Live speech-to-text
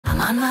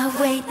on my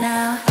way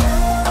now. I'm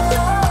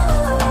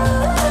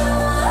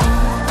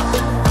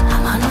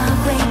on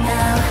my way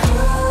now.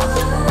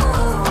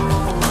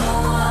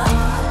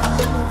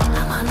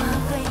 I'm on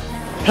my way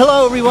now.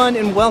 Hello everyone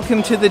and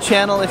welcome to the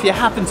channel. If you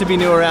happen to be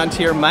new around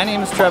here, my name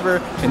is Trevor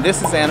and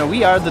this is Anna.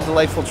 We are the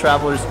Delightful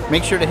Travelers.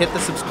 Make sure to hit the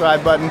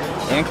subscribe button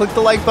and click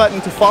the like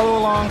button to follow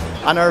along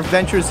on our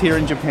adventures here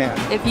in Japan.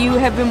 If you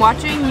have been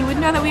watching, you would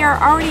know that we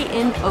are already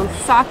in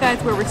Osaka.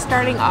 It's where we're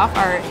starting off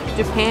our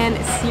Japan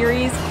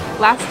series.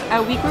 Last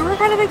week we were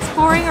kind of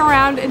exploring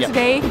around, and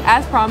today,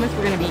 as promised,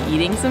 we're going to be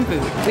eating some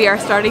food. We are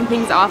starting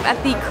things off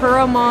at the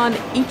Kuromon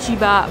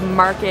Ichiba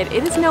Market.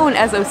 It is known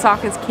as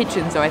Osaka's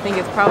kitchen, so I think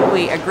it's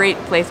probably a great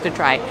place to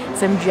try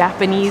some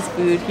Japanese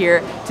food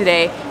here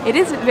today. It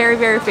is very,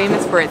 very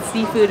famous for its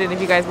seafood, and if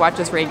you guys watch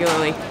us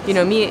regularly, you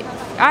know me,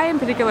 I in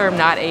particular am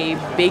not a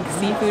big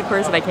seafood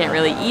person. I can't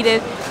really eat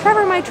it.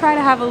 Trevor might try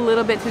to have a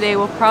little bit today.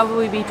 We'll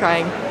probably be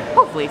trying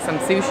hopefully some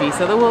sushi,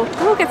 so that we'll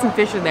get some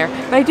fish in there.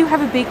 But I do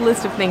have a big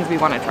list of things we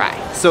want to try.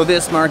 So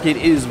this market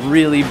is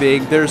really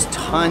big. There's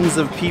tons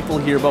of people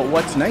here, but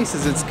what's nice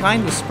is it's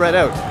kind of spread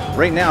out.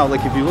 Right now,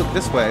 like if you look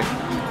this way,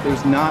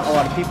 there's not a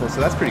lot of people,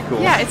 so that's pretty cool.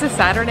 Yeah, it's a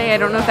Saturday. I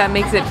don't know if that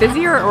makes it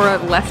busier or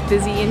less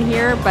busy in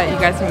here, but you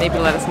guys can maybe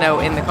let us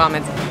know in the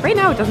comments. Right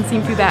now, it doesn't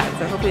seem too bad,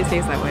 so hopefully it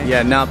stays that way.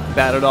 Yeah, not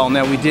bad at all.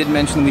 Now, we did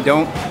mention we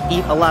don't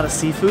eat a lot of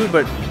seafood,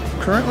 but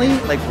currently,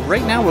 like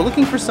right now, we're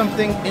looking for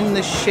something in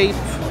the shape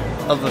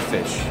of a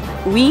fish.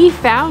 We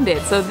found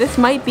it, so this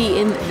might be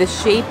in the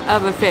shape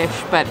of a fish,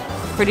 but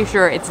pretty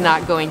sure it's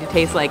not going to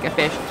taste like a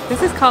fish.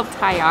 This is called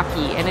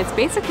Taiyaki, and it's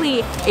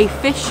basically a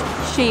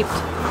fish-shaped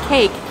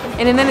cake,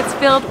 and then it's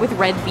filled with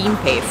red bean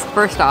paste.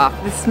 First off,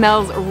 this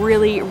smells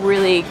really,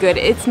 really good.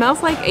 It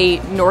smells like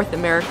a North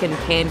American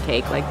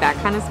pancake, like that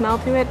kind of smell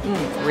to it.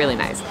 It's really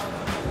nice.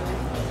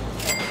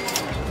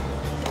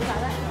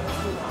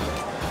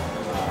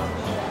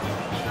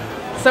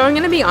 So I'm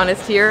gonna be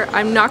honest here,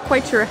 I'm not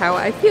quite sure how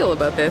I feel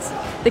about this.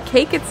 The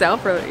cake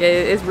itself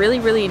is really,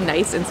 really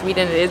nice and sweet,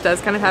 and it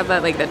does kind of have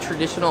that, like, that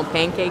traditional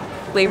pancake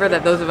flavor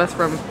that those of us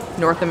from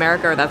North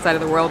America or that side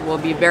of the world will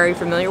be very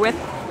familiar with.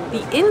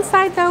 The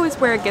inside, though, is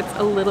where it gets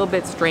a little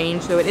bit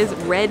strange. So it is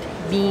red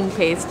bean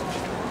paste.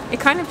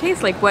 It kind of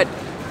tastes like what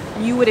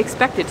you would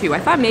expect it to. I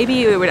thought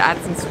maybe it would add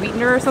some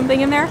sweetener or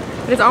something in there,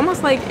 but it's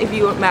almost like if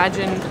you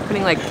imagine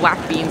putting like black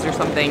beans or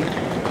something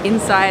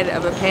inside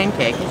of a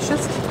pancake. It's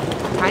just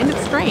kind of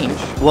strange.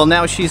 Well,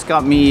 now she's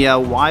got me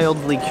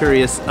wildly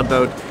curious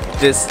about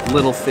this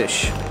little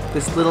fish,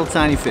 this little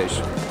tiny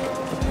fish.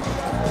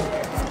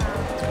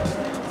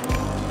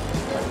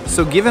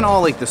 So given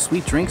all like the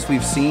sweet drinks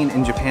we've seen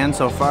in Japan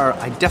so far,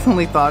 I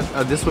definitely thought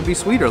this would be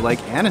sweeter. Like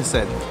Anna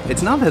said,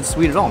 it's not that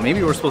sweet at all.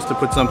 Maybe we're supposed to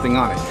put something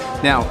on it.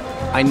 Now,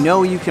 I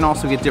know you can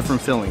also get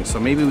different fillings, so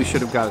maybe we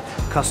should have got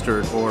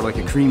custard or like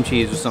a cream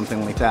cheese or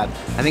something like that.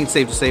 I think it's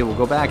safe to say we'll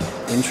go back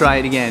and try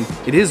it again.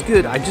 It is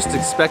good. I just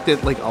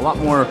expected like a lot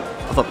more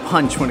of a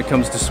punch when it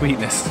comes to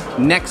sweetness.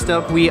 Next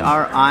up, we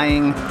are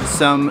eyeing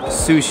some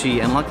sushi,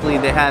 and luckily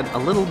they had a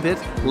little bit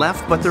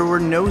left, but there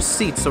were no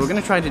seats, so we're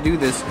gonna try to do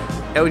this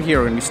out here.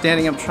 We're gonna be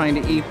standing up trying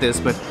to eat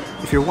this, but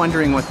if you're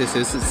wondering what this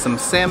is, it's some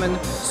salmon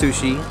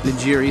sushi,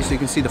 nigiri, so you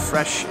can see the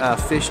fresh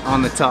fish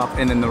on the top,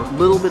 and then the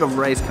little bit of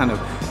rice kind of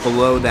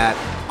below that.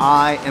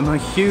 I am a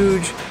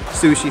huge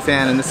sushi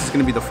fan, and this is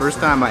gonna be the first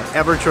time I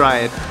ever try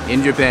it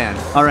in Japan.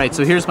 All right,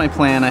 so here's my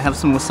plan. I have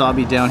some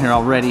wasabi down here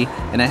already,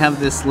 and I have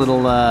this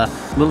little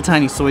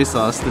tiny soy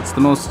sauce that's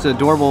the most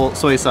adorable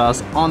soy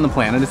sauce on the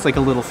planet. It's like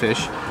a little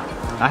fish.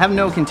 I have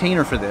no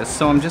container for this,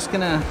 so I'm just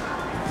gonna,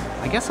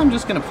 I guess I'm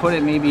just gonna put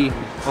it maybe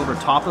over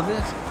top of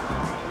it.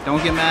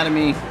 Don't get mad at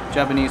me,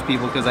 Japanese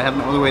people, because I have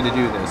no other way to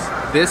do this.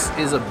 This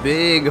is a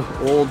big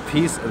old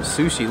piece of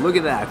sushi. Look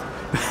at that.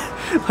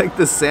 Like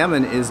the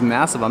salmon is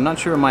massive. I'm not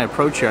sure of my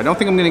approach here. I don't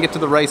think I'm gonna get to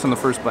the rice on the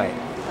first bite.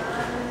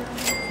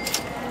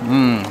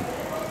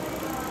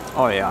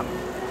 Oh yeah.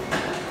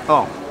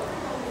 Oh.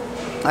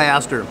 I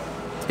asked her,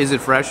 is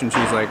it fresh? And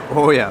she's like,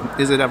 oh yeah,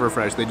 is it ever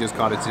fresh? They just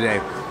caught it today.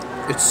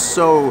 It's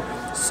so,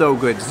 so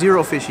good.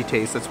 Zero fishy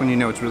taste. That's when you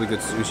know it's really good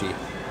sushi.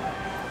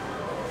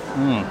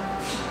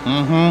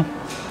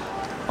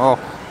 Oh.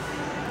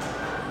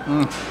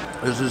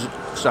 This is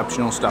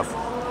exceptional stuff.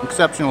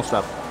 Exceptional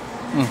stuff.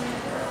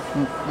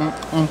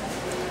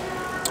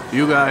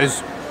 You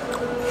guys,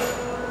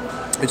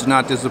 it's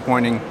not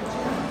disappointing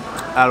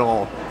at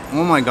all.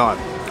 Oh my god.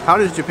 How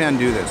does Japan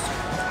do this?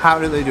 How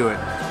do they do it?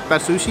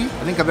 Best sushi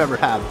I think I've ever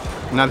had,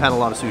 and I've had a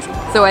lot of sushi.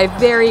 So I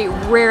very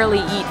rarely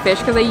eat fish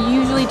because I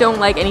usually don't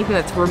like anything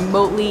that's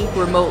remotely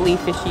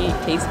fishy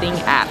tasting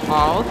at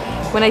all.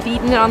 When I've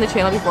eaten it on the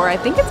channel before, I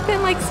think it's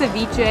been like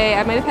ceviche.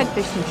 I might have had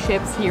fish and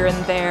chips here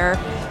and there,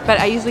 but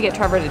I usually get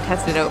Trevor to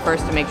test it out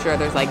first to make sure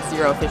there's like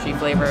zero fishy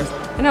flavors.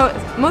 I know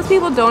most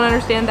people don't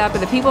understand that, but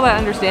the people that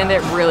understand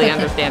it really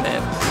understand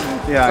it.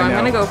 Yeah, so I'm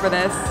gonna go for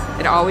this.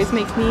 It always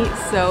makes me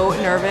so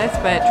nervous,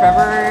 but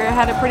Trevor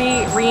had a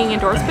pretty ringing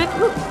endorsement.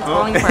 Ooh, it's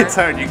falling apart. It's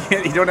hard. You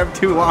don't have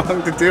too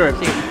long to do it.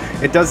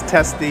 Shoot. It does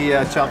test the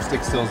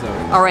chopstick skills though.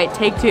 All right,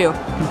 take two.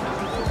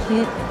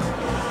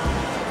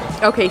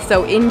 Okay,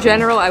 so in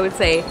general, I would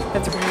say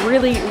that's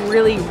really,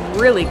 really,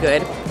 really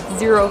good.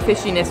 Zero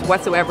fishiness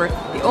whatsoever.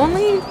 The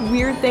only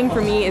weird thing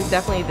for me is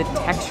definitely the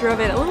texture of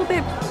it. A little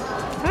bit,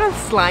 I don't know if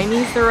slimy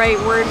is the right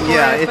word for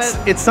it,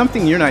 but it's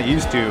something you're not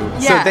used to. Yeah.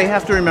 So they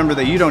have to remember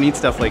that you don't eat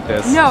stuff like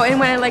this. no, and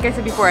when, like I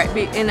said before,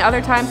 in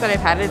other times that I've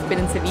had it, it's been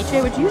in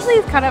ceviche, which usually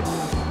is cut up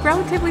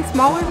relatively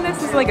smaller than this.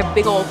 This is like a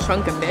big old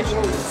chunk of fish.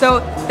 So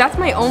that's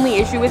my only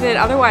issue with it.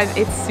 Otherwise,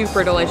 it's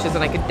super delicious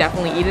and I could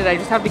definitely eat it. I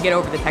just have to get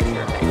over the texture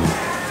of things.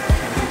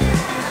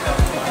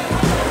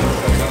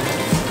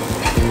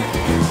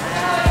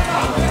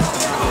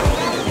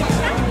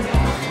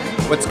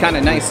 What's kind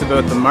of nice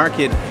about the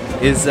market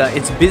is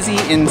it's busy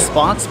in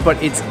spots, but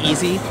it's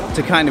easy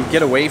to kind of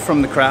get away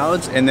from the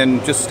crowds and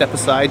then just step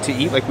aside to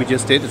eat like we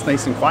just did. It's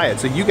nice and quiet,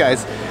 so you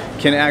guys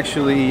can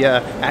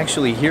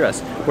actually hear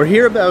us. We're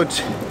here about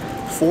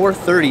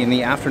 4:30 in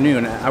the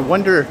afternoon. I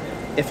wonder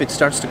if it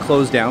starts to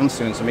close down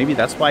soon, so maybe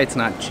that's why it's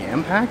not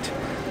jam-packed.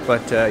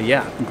 But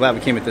yeah, I'm glad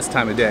we came at this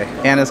time of day.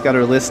 Anna's got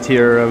her list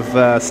here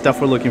of stuff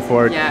we're looking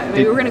for. Yeah, I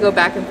mean, we're gonna go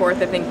back and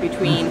forth, I think,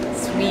 between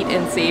sweet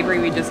and savory.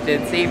 We just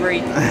did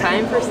savory.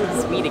 Time for some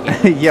sweet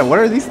again. Yeah, what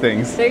are these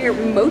things? They're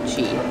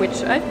mochi,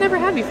 which I've never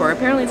had before.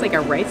 Apparently it's like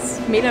a rice,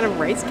 made out of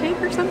rice cake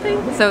or something.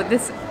 So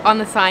this on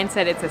the sign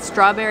said it's a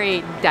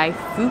strawberry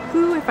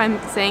daifuku, if I'm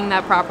saying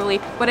that properly.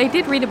 What I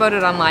did read about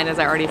it online, as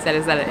I already said,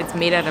 is that it's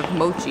made out of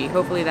mochi.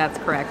 Hopefully that's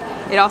correct.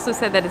 It also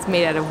said that it's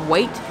made out of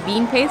white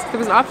bean paste. There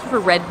was an option for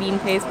red bean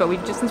paste, but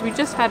since we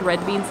just had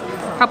red beans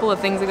a couple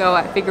of things ago,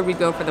 I figured we'd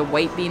go for the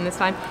white bean this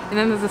time. And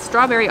then there's a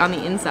strawberry on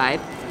the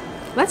inside.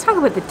 Let's talk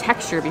about the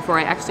texture before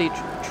I actually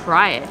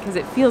try it, because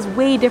it feels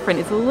way different.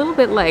 It's a little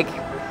bit like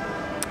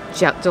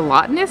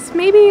gelatinous,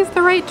 maybe is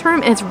the right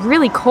term, and it's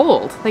really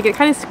cold. Like, it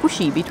kind of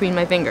squishy between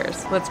my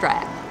fingers. Let's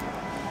try it.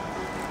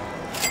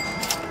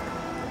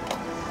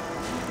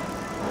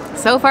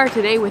 So far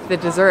today with the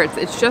desserts,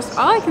 it's just,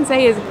 all I can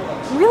say is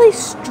really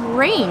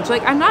strange.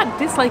 Like, I'm not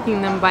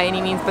disliking them by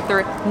any means, but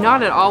they're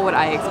not at all what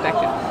I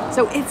expected.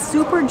 So it's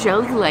super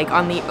jelly-like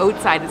on the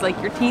outside. It's like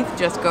your teeth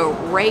just go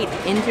right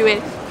into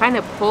it, kind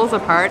of pulls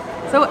apart.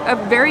 So a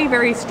very,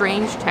 very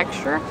strange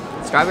texture.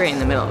 Strawberry in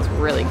the middle is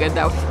really good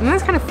though. And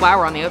there's kind of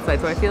flour on the outside,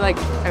 so I feel like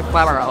I have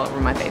flour all over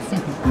my face.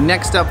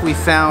 Next up, we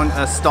found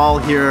a stall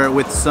here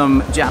with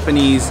some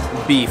Japanese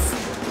beef.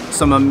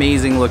 Some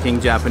amazing looking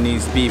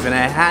Japanese beef, and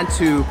I had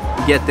to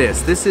get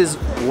this. This is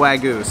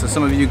Wagyu, so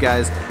some of you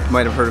guys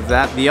might have heard of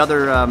that. The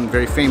other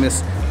very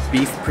famous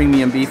beef,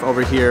 premium beef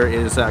over here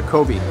is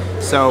Kobe.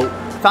 So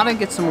thought I'd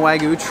get some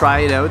Wagyu, try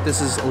it out.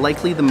 This is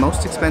likely the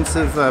most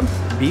expensive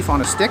beef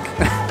on a stick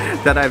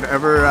that I've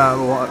ever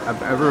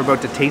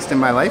about to taste in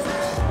my life,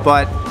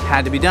 but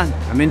had to be done.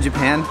 I'm in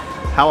Japan.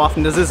 How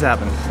often does this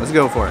happen? Let's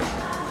go for it.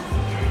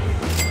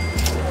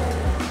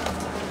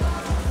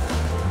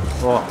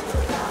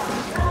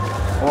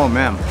 Oh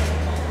man.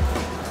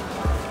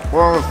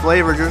 Well, the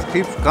flavor just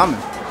keeps coming.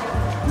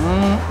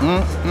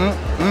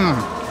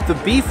 The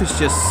beef is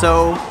just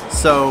so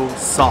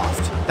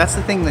soft. That's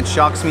the thing that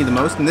shocks me the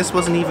most, and this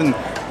wasn't even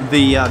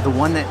the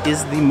one that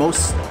is the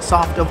most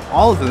soft of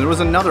all of them. There was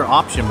another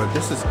option, but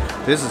this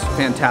is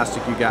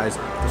fantastic, you guys.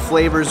 The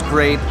flavor's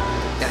great.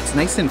 Yeah, it's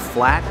nice and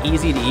flat,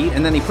 easy to eat,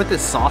 and then he put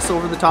this sauce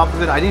over the top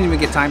of it. I didn't even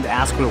get time to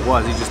ask what it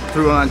was. He just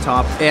threw it on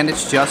top, and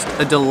it's just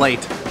a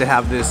delight to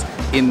have this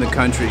in the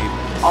country.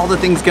 All the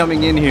things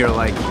coming in here,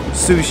 like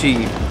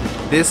sushi,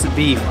 this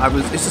beef,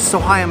 it's just so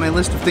high on my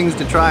list of things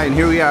to try, and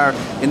here we are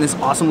in this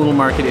awesome little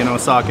market in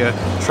Osaka,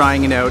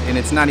 trying it out, and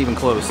it's not even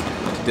close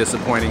to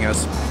disappointing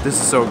us. This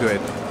is so good.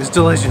 It's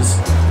delicious.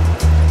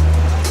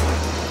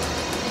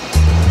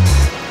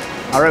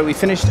 All right, we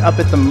finished up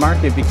at the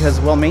market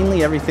because, well,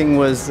 mainly everything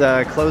was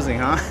closing,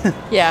 huh?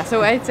 Yeah,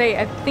 so I'd say,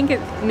 I think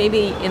it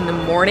maybe in the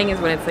morning is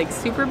when it's like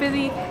super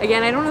busy.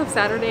 Again, I don't know if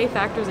Saturday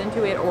factors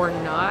into it or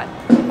not,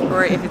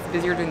 or if it's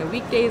busier during the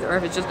weekdays, or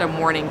if it's just a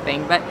morning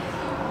thing, but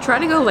try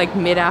to go like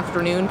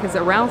mid-afternoon, because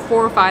around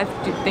 4 or 5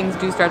 things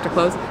do start to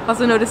close.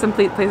 Also noticed some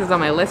places on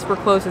my list were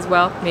closed as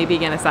well. Maybe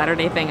again a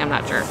Saturday thing, I'm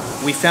not sure.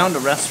 We found a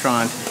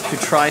restaurant to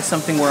try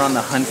something we're on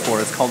the hunt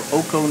for. It's called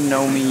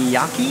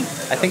Okonomiyaki.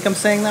 I think I'm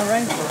saying that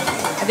right?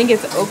 I think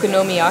it's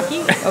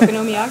Okonomiyaki.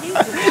 Okonomiyaki?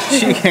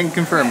 She can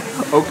confirm.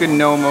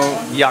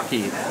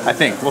 Okonomiyaki, I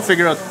think. We'll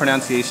figure out the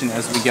pronunciation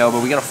as we go,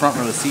 but we got a front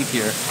row seat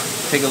here.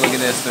 Take a look at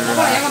this. They're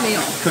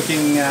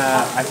cooking,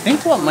 I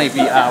think, what might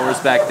be hours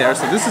back there,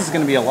 so this is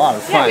going to be a lot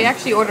of fun. Yeah, we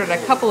actually ordered a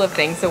couple of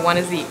things. So one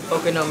is the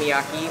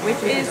Okonomiyaki,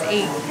 which is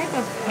a type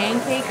of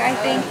pancake, I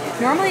think.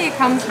 Normally it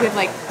comes with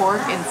like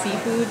pork and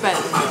seafood, but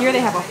here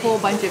they have a whole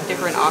bunch of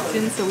different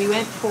options. So we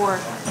went for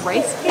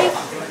rice cake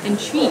and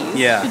cheese.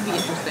 Yeah. Should be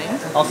interesting.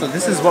 Also,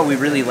 this is what we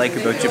really like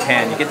about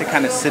Japan. You get to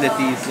kind of sit at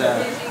these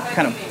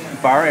kind of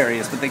bar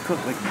areas, but they cook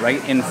like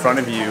right in front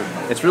of you.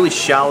 It's really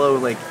shallow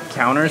like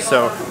counters,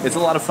 so it's a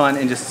lot of fun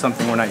and just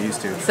something we're not used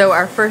to. So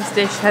our first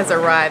dish has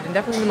arrived, and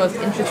definitely the most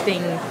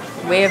interesting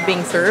way of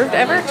being served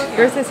ever.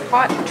 There's this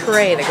hot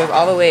tray that goes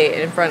all the way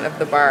in front of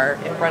the bar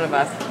in front of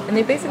us, and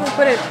they basically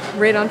put it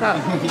right on top.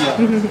 Yeah.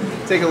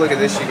 Take a look at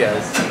this, you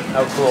guys.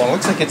 Oh, cool. It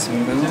looks like it's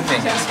moving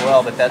as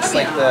well, but that's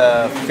like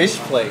the fish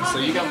plate. So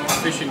you got more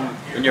fish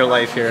in your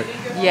life here.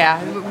 Yeah,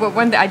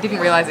 one I didn't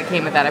realize it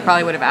came with that. I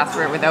probably would have asked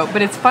for it without,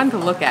 but it's fun to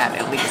look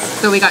at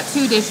least. So we got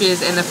 2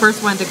 dishes, and the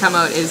first one to come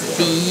out is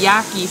the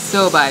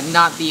Yakisoba,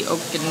 not the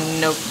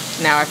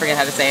now I forget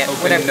how to say it.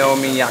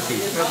 Okonomiyaki.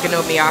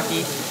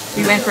 Okonomiyaki.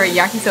 We went for a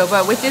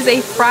yakisoba, which is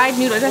a fried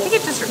noodle. I think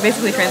it just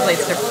basically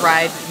translates to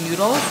fried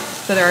noodles.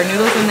 So there are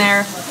noodles in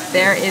there.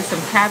 There is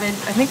some cabbage.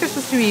 I think there's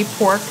supposed to be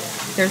pork.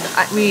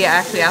 We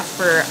actually asked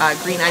for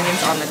green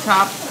onions on the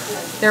top.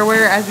 There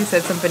were, as we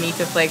said, some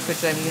bonito flakes,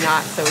 which I'm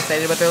not so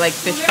excited about. They're like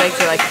fish flakes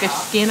or like fish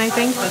skin, I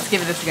think. Let's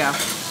give it a go.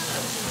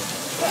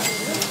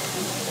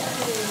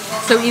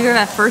 So either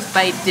that first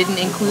bite didn't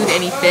include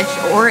any fish,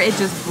 or it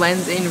just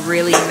blends in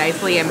really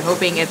nicely. I'm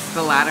hoping it's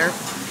the latter.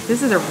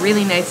 This is a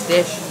really nice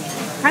dish.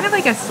 Kind of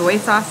like a soy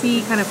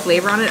saucy kind of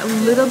flavor on it. A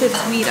little bit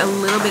sweet, a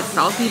little bit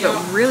salty, but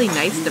really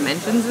nice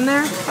dimensions in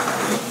there.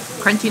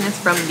 Crunchiness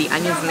from the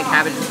onions and the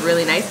cabbage is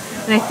really nice.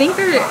 And I think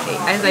there,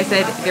 as I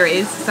said, there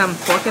is some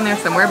pork in there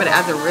somewhere, but it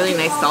adds a really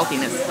nice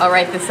saltiness. All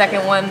right, the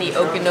second one, the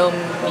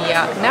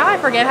Okonomiyaki. Now I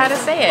forget how to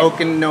say it.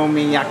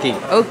 Okonomiyaki.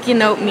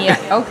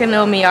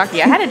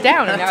 Okonomiyaki. I had it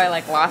down and now I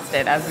like lost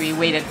it as we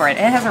waited for it.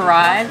 It has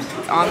arrived.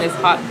 It's on this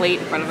hot plate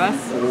in front of us.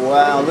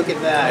 Wow, look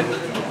at that.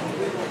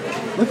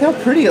 Look how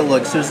pretty it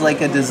looks. There's like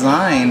a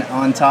design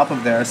on top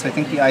of there. So I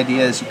think the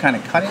idea is you kind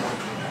of cut it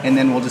and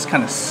then we'll just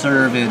kind of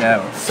serve it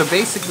out. So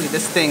basically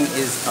this thing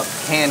is a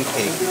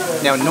pancake.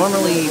 Now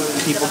normally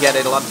people get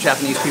it, a lot of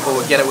Japanese people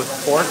would get it with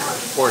pork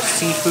or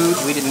seafood.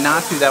 We did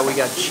not do that. We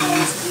got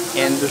cheese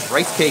and there's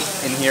rice cake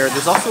in here.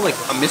 There's also like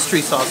a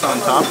mystery sauce on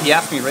top. He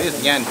asked me right at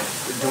the end,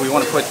 do we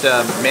want to put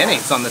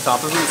mayonnaise on the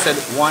top of it? He said,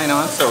 why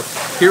not? So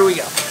here we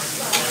go.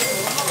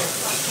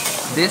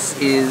 This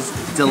is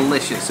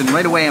delicious, and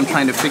right away I'm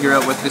trying to figure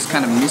out what this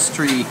kind of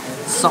mystery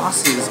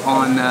sauce is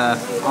on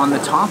the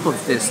top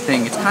of this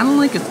thing. It's kind of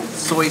like a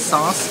soy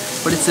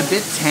sauce, but it's a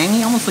bit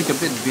tangy, almost like a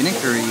bit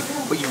vinegary,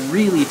 but you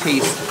really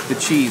taste the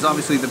cheese.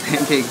 Obviously the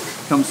pancake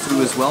comes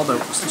through as well,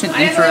 but such an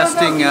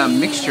interesting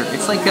mixture.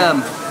 It's like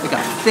a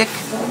thick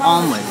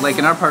omelet. Like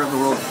in our part of the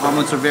world,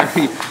 omelets are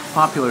very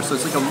popular, so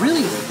it's like a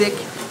really thick,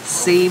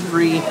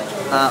 savory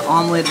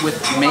omelet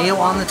with mayo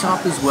on the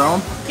top as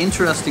well.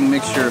 Interesting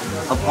mixture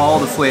of all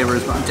the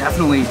flavors, but I'm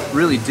definitely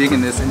really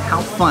digging this, and how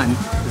fun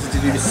is it to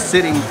do just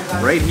sitting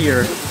right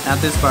here at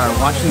this bar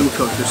watching them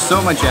cook. There's so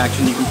much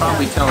action, you can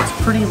probably tell it's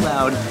pretty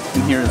loud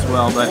in here as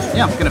well, but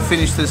yeah, I'm gonna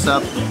finish this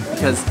up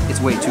because it's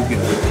way too good.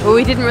 Well,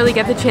 we didn't really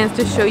get the chance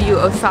to show you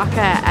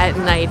Osaka at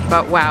night,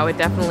 but wow, it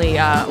definitely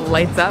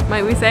lights up,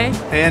 might we say?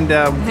 And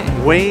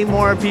way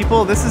more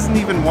people. This isn't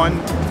even one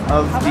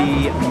of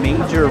the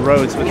major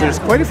roads, but there's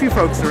quite a few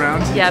folks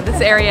around. Yeah,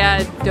 this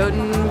area,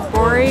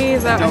 Dotonbori,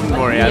 is that?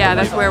 Dotonbori, yeah,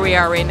 that's where we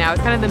are right now.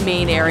 It's kind of the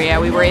main area.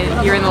 We were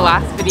here in the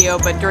last video,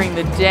 but during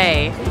the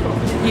day,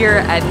 here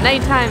at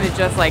nighttime, it's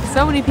just like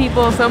so many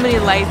people, so many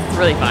lights. It's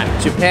really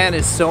fun. Japan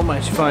is so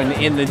much fun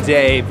in the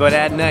day, but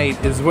at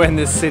night is when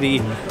this city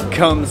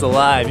comes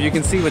alive. You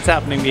can see what's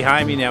happening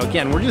behind me now.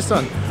 Again, we're just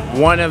on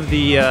one of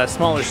the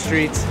smaller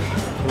streets.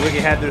 Look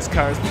ahead, there's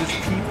cars, but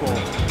there's people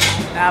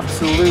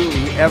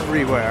absolutely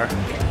everywhere.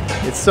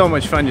 It's so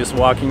much fun just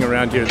walking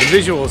around here. The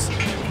visuals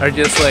are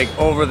just like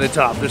over the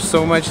top. There's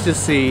so much to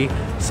see,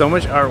 so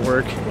much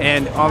artwork,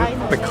 and all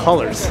the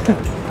colors.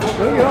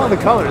 Look at all the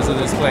colors of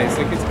this place.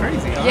 Like, it's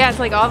crazy, huh? Yeah, it's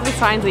like all the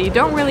signs that you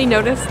don't really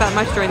notice that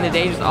much during the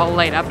day, just all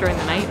light up during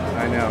the night.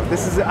 I know.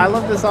 I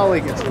love this all,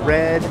 like, it's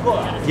red,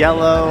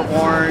 yellow,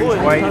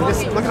 orange, white.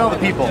 Look at all the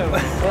people.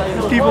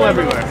 People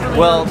everywhere.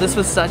 Well, this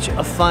was such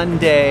a fun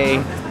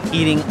day,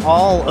 eating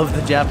all of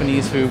the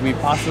Japanese food we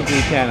possibly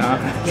can, huh?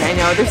 Yeah, I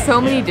know. There's so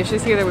many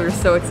dishes here that we were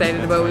so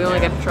excited about. We only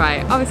got to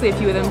try, obviously, a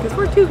few of them because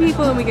we're 2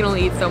 people and we can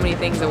only eat so many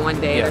things in one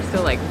day. Yeah. There's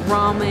still like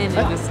ramen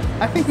and just.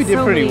 I think we did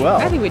pretty well.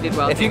 I think we did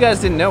well. If you guys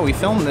didn't know, we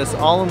filmed this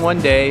all in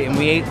one day and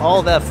we ate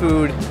all that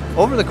food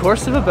over the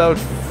course of about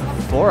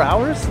 4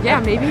 hours? Yeah,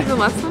 maybe even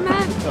less than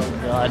that. Oh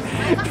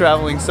God,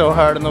 traveling so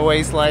hard on the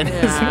waistline.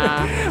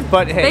 Yeah.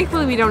 But hey,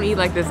 thankfully we don't eat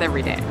like this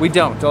every day. We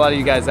don't. A lot of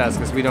you guys ask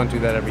us, we don't do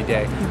that every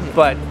day.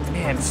 But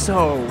man,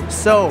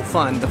 so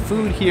fun. The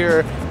food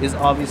here is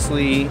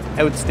obviously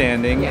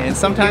outstanding, Yeah. and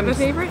sometimes.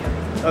 Do you have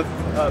a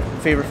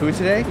favorite? Favorite food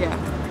today?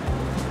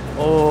 Yeah.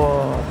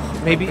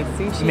 Oh, maybe Like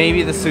the sushi.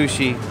 maybe the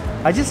sushi.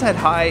 I just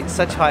had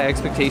such high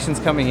expectations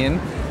coming in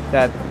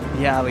that.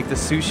 Yeah, like the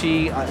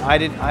sushi,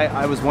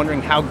 I was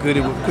wondering how good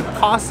it could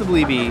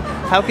possibly be.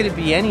 How could it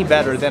be any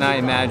better than I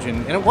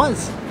imagined? And it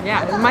was.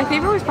 Yeah, my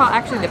favorite was probably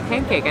actually the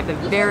pancake at the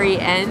very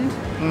end.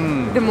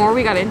 The more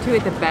we got into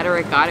it, the better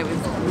it got. It was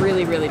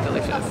really, really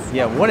delicious.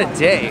 Yeah, what a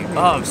day.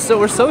 So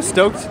we're so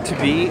stoked to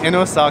be in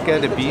Osaka,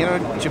 to be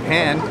in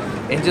Japan,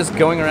 and just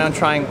going around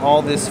trying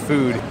all this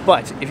food.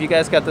 But if you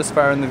guys got this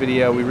far in the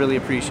video, we really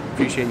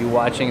appreciate you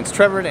watching. It's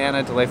Trevor and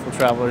Anna, Delightful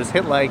Travelers.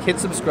 Hit like, hit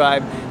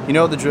subscribe. You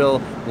know the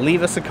drill.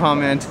 Leave us a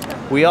comment.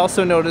 We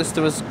also noticed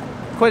there was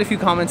quite a few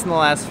comments in the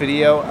last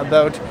video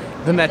about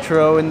the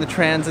metro and the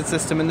transit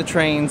system and the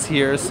trains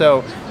here.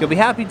 So you'll be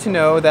happy to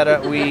know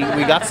that we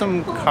got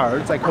some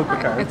cards, like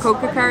Coca cards.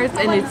 Coca cards,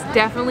 and it's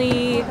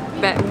definitely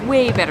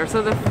way better.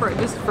 So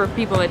just for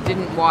people that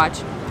didn't watch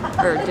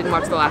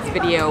the last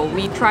video,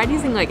 we tried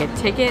using like a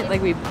ticket,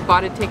 like we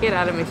bought a ticket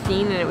at a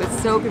machine, and it was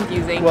so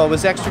confusing. Well, it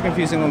was extra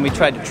confusing when we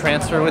tried to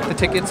transfer with the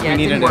tickets. Yeah, we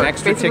needed an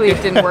extra Basically,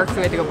 ticket. it didn't work, so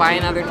we had to go buy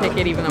another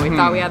ticket, even though we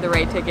thought we had the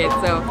right ticket.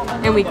 So,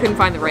 and we couldn't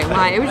find the right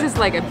line. It was just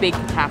like a big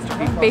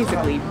catastrophe,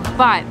 basically.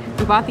 But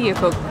we bought the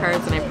Coca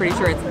cards, and I'm pretty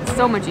sure it's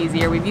so much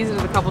easier. We've used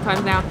it a couple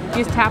times now.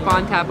 You just tap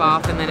on, tap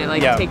off, and then it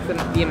like takes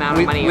the amount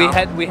of money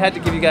off. We had to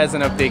give you guys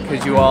an update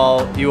because you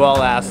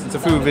all asked. It's a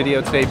food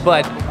video today,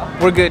 but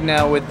we're good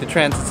now with the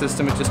transit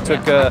system. It just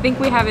took. I think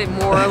we have it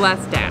more or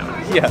less down.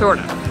 Sort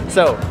of.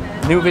 So,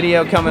 new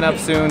video coming up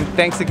soon.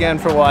 Thanks again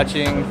for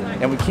watching,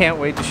 and we can't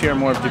wait to share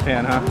more of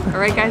Japan, huh? All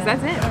right, guys,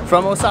 that's it.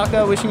 From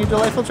Osaka, wishing you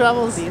delightful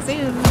travels. See you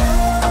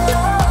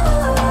soon.